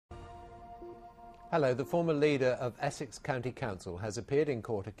Hello, the former leader of Essex County Council has appeared in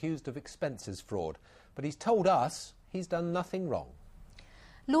court accused of expenses fraud, but he's told us he's done nothing wrong.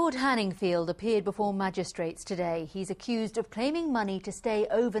 Lord Hanningfield appeared before magistrates today. He's accused of claiming money to stay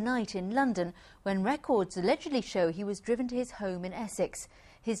overnight in London when records allegedly show he was driven to his home in Essex.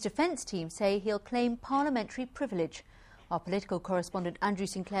 His defence team say he'll claim parliamentary privilege. Our political correspondent Andrew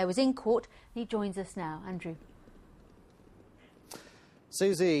Sinclair was in court and he joins us now. Andrew.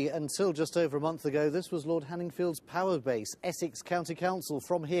 Susie, until just over a month ago, this was Lord Hanningfield's power base, Essex County Council.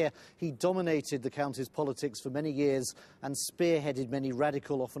 From here, he dominated the county's politics for many years and spearheaded many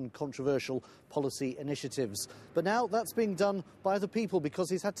radical, often controversial policy initiatives. But now that's being done by the people because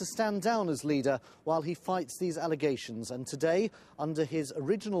he's had to stand down as leader while he fights these allegations. And today, under his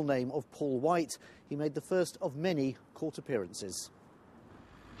original name of Paul White, he made the first of many court appearances.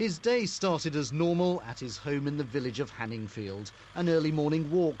 His day started as normal at his home in the village of Hanningfield, an early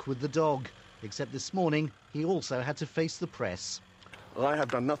morning walk with the dog. Except this morning, he also had to face the press. I have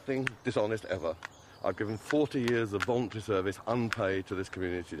done nothing dishonest ever. I've given 40 years of voluntary service unpaid to this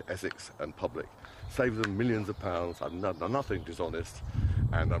community, Essex and public. Saved them millions of pounds. I've done nothing dishonest,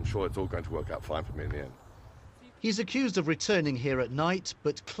 and I'm sure it's all going to work out fine for me in the end. He's accused of returning here at night,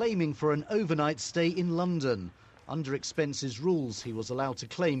 but claiming for an overnight stay in London. Under expenses rules, he was allowed to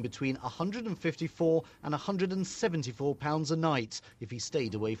claim between £154 and £174 a night if he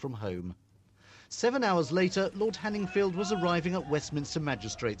stayed away from home. 7 hours later, Lord Hanningfield was arriving at Westminster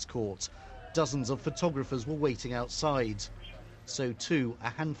Magistrates Court. Dozens of photographers were waiting outside. So too, a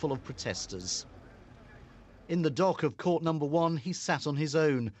handful of protesters. In the dock of Court Number 1, he sat on his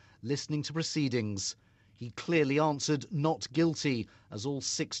own, listening to proceedings. He clearly answered not guilty, as all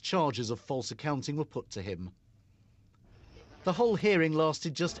 6 charges of false accounting were put to him. The whole hearing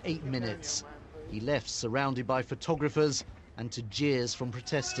lasted just 8 minutes. He left surrounded by photographers and to jeers from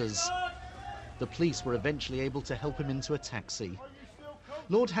protesters. The police were eventually able to help him into a taxi.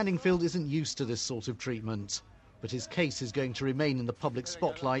 Lord Hanningfield isn't used to this sort of treatment, but his case is going to remain in the public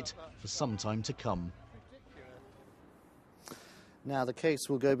spotlight for some time to come. Now, the case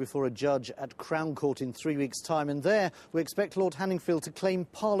will go before a judge at Crown Court in 3 weeks' time, and there we expect Lord Hanningfield to claim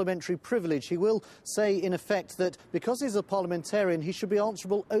parliamentary privilege. He will say, in effect, that because he's a parliamentarian, he should be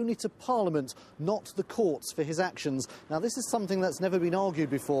answerable only to Parliament, not the courts, for his actions. Now, this is something that's never been argued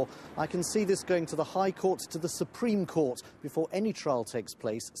before. I can see this going to the High Court, to the Supreme Court, before any trial takes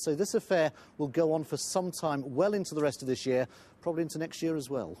place. So this affair will go on for some time, well into the rest of this year, probably into next year as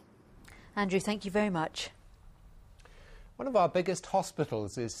well. Andrew, thank you very much. One of our biggest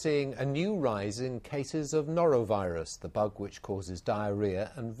hospitals is seeing a new rise in cases of norovirus, the bug which causes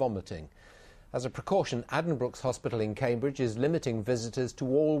diarrhoea and vomiting. As a precaution, Addenbrooke's hospital in Cambridge is limiting visitors to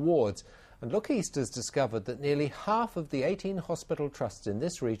all wards, and Look East has discovered that nearly half of the 18 hospital trusts in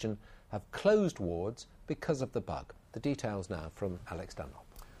this region have closed wards because of the bug. The details now from Alex Dunlop.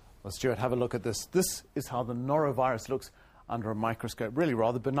 Well, Stuart, have a look at this. This is how the norovirus looks under a microscope. Really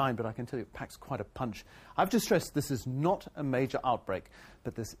rather benign, but I can tell you it packs quite a punch. I've just stressed this is not a major outbreak,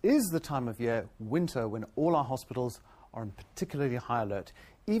 but this is the time of year, winter, when all our hospitals are on particularly high alert.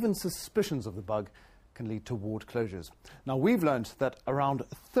 Even suspicions of the bug can lead to ward closures. Now, we've learned that around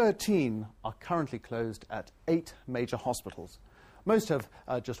 13 are currently closed at 8 major hospitals. Most have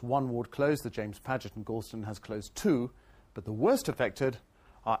just 1 ward closed. The James Paget in Galston has closed 2, but the worst affected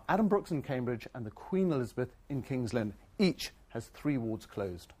are Addenbrooke in Cambridge and the Queen Elizabeth in King's Lynn. Each has 3 wards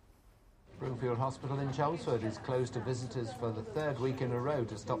closed. Broomfield Hospital in Chelmsford is closed to visitors for the 3rd week in a row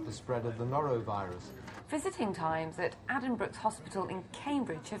to stop the spread of the norovirus. Visiting times at Addenbrooke Hospital in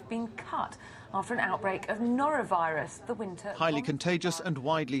Cambridge have been cut after an outbreak of norovirus, the winter... Highly contagious and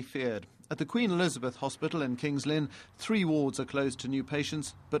widely feared. At the Queen Elizabeth Hospital in King's Lynn, 3 wards are closed to new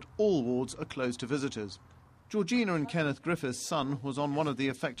patients, but all wards are closed to visitors. Georgina and Kenneth Griffiths' son was on one of the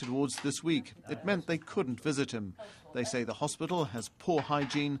affected wards this week. It meant they couldn't visit him. They say the hospital has poor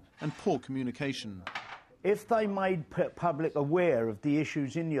hygiene and poor communication. If they made public aware of the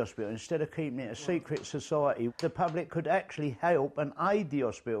issues in the hospital, instead of keeping it a secret society, the public could actually help and aid the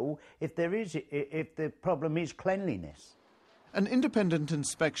hospital if the problem is cleanliness. An independent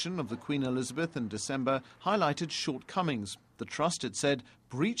inspection of the Queen Elizabeth in December highlighted shortcomings. The Trust, it said,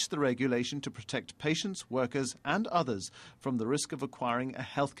 breached the regulation to protect patients, workers and others from the risk of acquiring a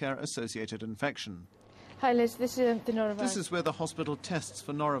healthcare-associated infection. Hi Liz, this is the norovirus. This is where the hospital tests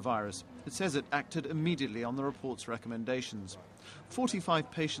for norovirus. It says it acted immediately on the report's recommendations. 45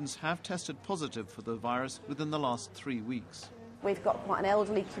 patients have tested positive for the virus within the last 3 weeks. We've got quite an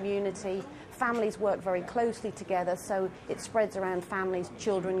elderly community. Families work very closely together, so it spreads around families,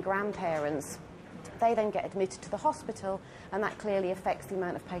 children, grandparents. They then get admitted to the hospital, and that clearly affects the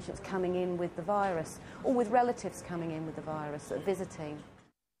amount of patients coming in with the virus, or with relatives coming in with the virus that are visiting.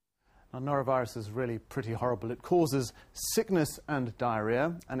 Now, norovirus is really pretty horrible. It causes sickness and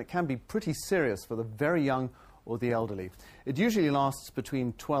diarrhoea, and it can be pretty serious for the very young or the elderly. It usually lasts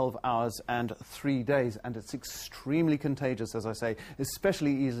between 12 hours and 3 days, and it's extremely contagious, as I say,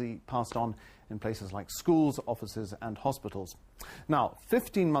 especially easily passed on in places like schools, offices and hospitals. Now,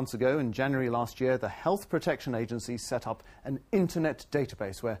 15 months ago, in January last year, the Health Protection Agency set up an internet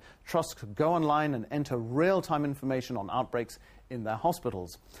database where trusts could go online and enter real-time information on outbreaks in their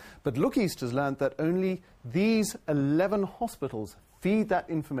hospitals. But Look East has learned that only these 11 hospitals feed that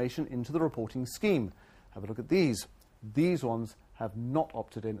information into the reporting scheme. Have a look at these. These ones have not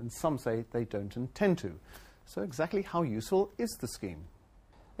opted in, and some say they don't intend to. So exactly how useful is the scheme?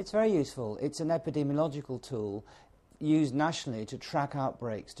 It's very useful. It's an epidemiological tool used nationally to track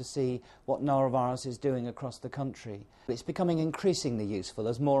outbreaks, to see what norovirus is doing across the country. It's becoming increasingly useful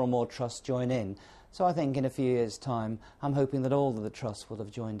as more and more trusts join in. So I think in a few years' time, I'm hoping that all of the trusts will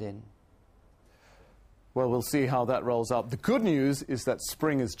have joined in. Well, we'll see how that rolls out. The good news is that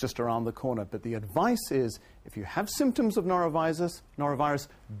spring is just around the corner, but the advice is if you have symptoms of norovirus,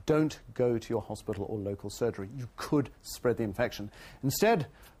 don't go to your hospital or local surgery. You could spread the infection. Instead,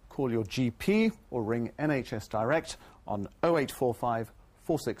 call your GP or ring NHS Direct on 0845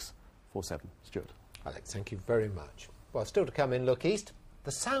 4647. Stuart. Alex, thank you very much. Well, still to come in Look East,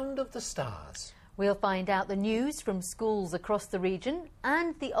 the sound of the stars. We'll find out the news from schools across the region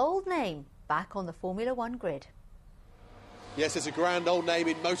and the old name back on the Formula One grid. Yes, it's a grand old name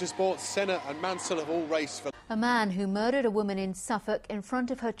in motorsport. Senna and Mansell have all raced for... A man who murdered a woman in Suffolk in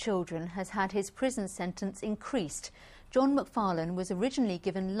front of her children has had his prison sentence increased. John McFarlane was originally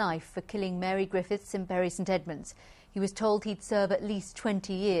given life for killing Mary Griffiths in Bury St Edmunds. He was told he'd serve at least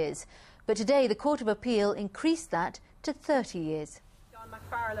 20 years. But today the Court of Appeal increased that to 30 years.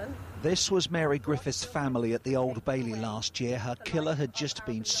 This was Mary Griffiths' family at the Old Bailey last year. Her killer had just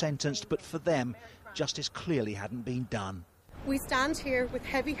been sentenced, but for them, justice clearly hadn't been done. We stand here with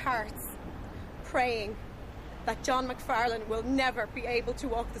heavy hearts, praying that John McFarlane will never be able to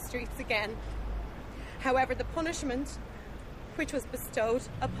walk the streets again. However, the punishment which was bestowed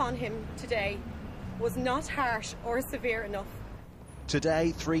upon him today was not harsh or severe enough.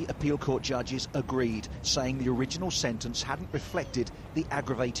 Today, 3 appeal court judges agreed, saying the original sentence hadn't reflected the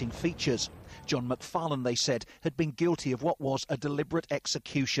aggravating features. John McFarlane, they said, had been guilty of what was a deliberate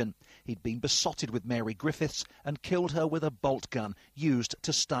execution. He'd been besotted with Mary Griffiths and killed her with a bolt gun used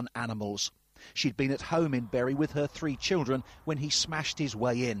to stun animals. She'd been at home in Bury with her 3 children when he smashed his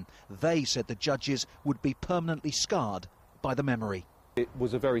way in. They said the judges would be permanently scarred by the memory. It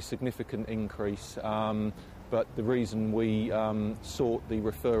was a very significant increase. But the reason we sought the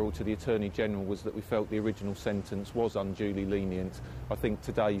referral to the Attorney-General was that we felt the original sentence was unduly lenient. I think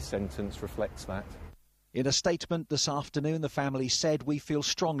today's sentence reflects that. In a statement this afternoon, the family said, "We feel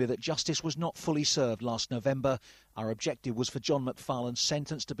strongly that justice was not fully served last November. Our objective was for John McFarlane's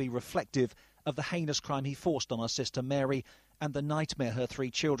sentence to be reflective of the heinous crime he forced on our sister Mary and the nightmare her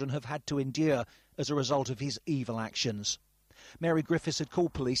 3 children have had to endure as a result of his evil actions." Mary Griffiths had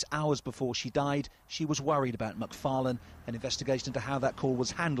called police hours before she died. She was worried about McFarlane. An investigation into how that call was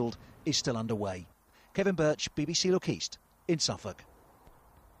handled is still underway. Kevin Birch, BBC Look East, in Suffolk.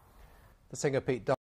 The singer Pete